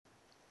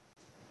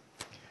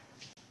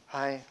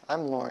Hi,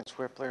 I'm Lawrence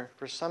Whippler.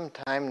 For some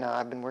time now,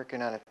 I've been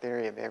working on a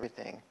theory of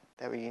everything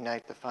that would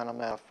unite the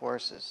fundamental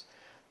forces.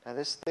 Now,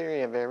 this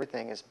theory of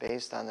everything is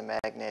based on the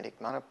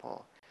magnetic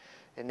monopole.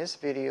 In this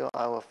video,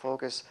 I will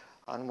focus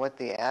on what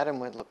the atom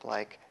would look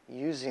like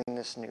using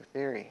this new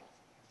theory.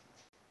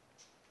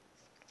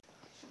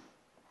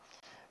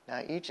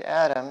 Now, each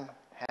atom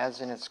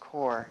has in its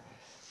core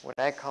what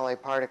I call a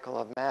particle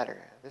of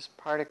matter. This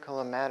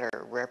particle of matter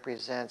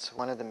represents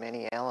one of the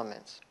many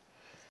elements.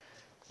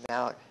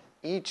 Now,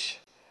 each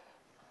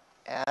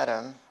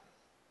atom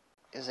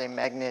is a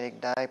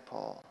magnetic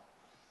dipole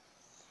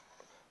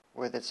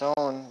with its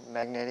own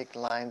magnetic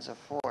lines of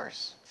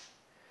force.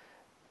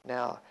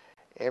 Now,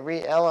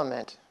 every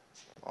element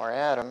or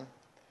atom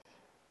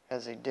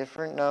has a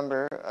different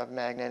number of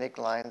magnetic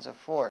lines of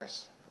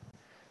force.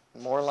 The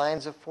more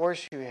lines of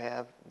force you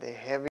have, the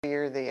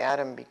heavier the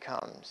atom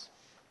becomes.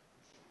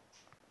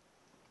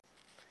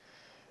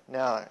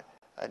 Now,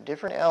 a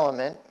different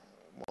element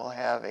will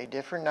have a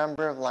different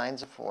number of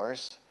lines of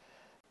force.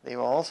 They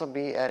will also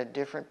be at a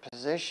different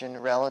position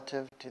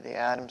relative to the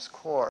atom's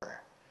core.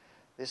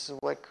 This is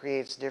what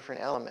creates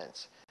different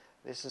elements.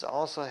 This is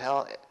also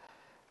how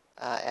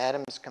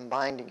atoms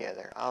combine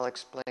together. I'll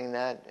explain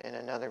that in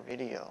another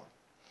video.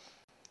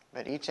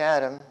 But each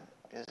atom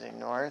has a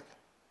north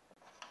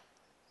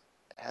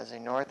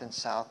and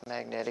south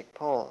magnetic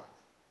pole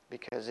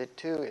because it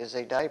too is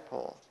a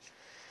dipole.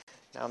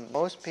 Now,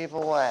 most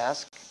people will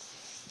ask,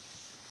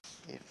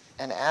 if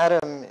an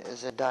atom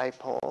is a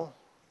dipole,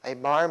 a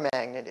bar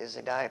magnet is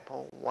a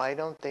dipole, why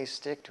don't they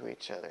stick to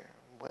each other?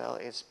 Well,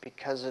 it's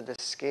because of the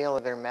scale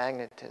of their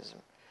magnetism.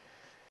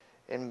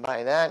 And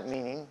by that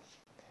meaning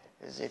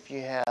is if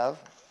you have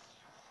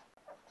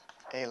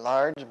a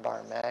large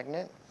bar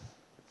magnet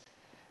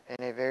and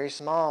a very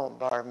small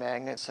bar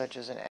magnet such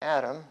as an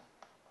atom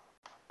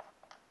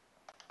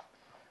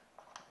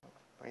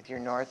with your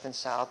north and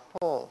south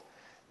pole.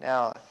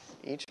 Now,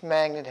 each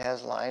magnet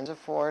has lines of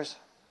force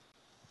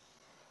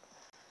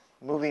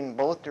moving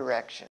both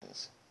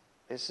directions.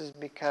 This is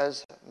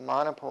because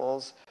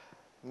monopoles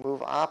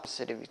move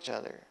opposite of each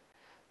other.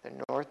 The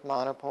north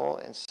monopole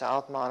and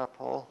south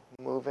monopole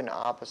move in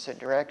opposite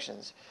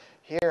directions.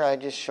 Here I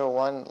just show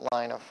one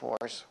line of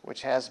force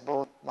which has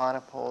both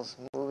monopoles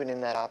moving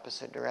in that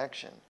opposite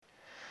direction.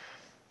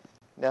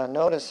 Now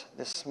notice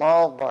the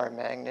small bar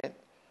magnet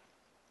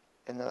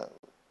and the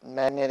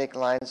magnetic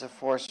lines of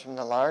force from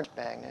the large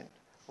magnet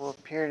will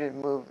appear to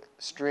move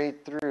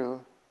straight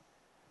through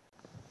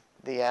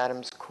the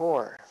atom's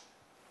core.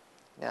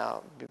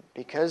 Now,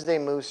 because they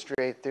move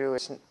straight through,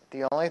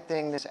 the only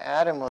thing this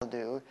atom will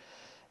do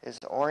is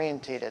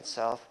orientate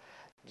itself,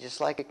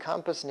 just like a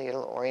compass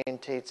needle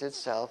orientates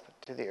itself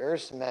to the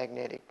Earth's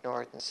magnetic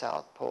north and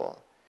south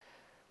pole.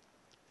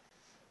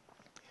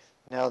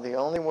 Now, the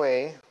only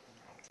way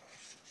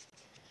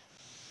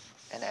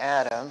an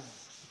atom,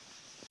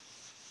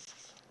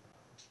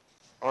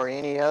 or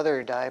any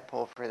other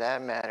dipole for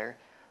that matter,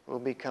 will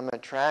become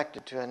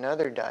attracted to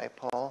another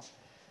dipole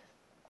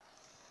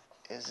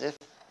is if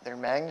their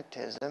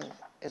magnetism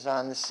is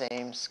on the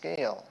same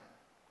scale,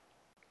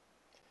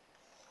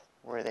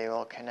 where they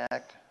will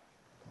connect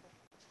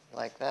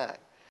like that.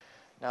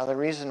 Now the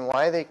reason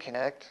why they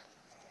connect,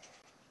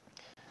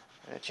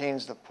 I'm going to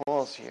change the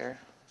poles here.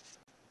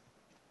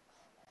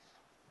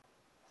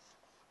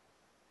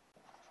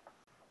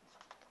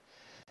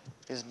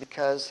 Is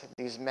because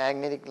these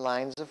magnetic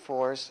lines of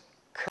force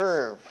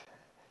curve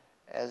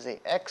as they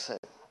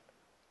exit,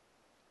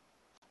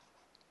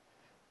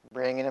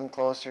 bringing them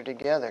closer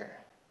together.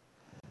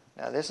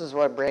 Now this is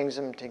what brings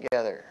them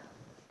together.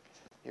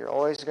 You're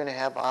always going to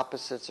have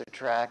opposites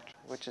attract,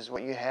 which is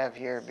what you have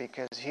here,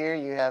 because here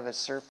you have a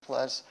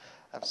surplus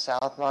of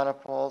south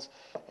monopoles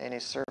and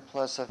a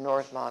surplus of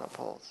north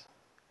monopoles.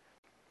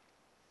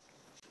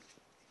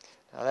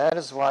 Now that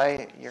is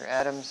why your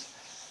atoms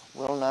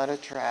will not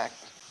attract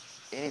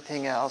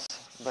anything else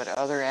but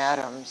other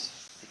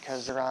atoms,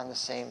 because they're on the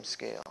same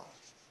scale.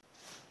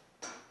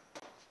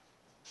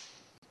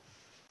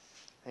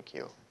 Thank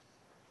you.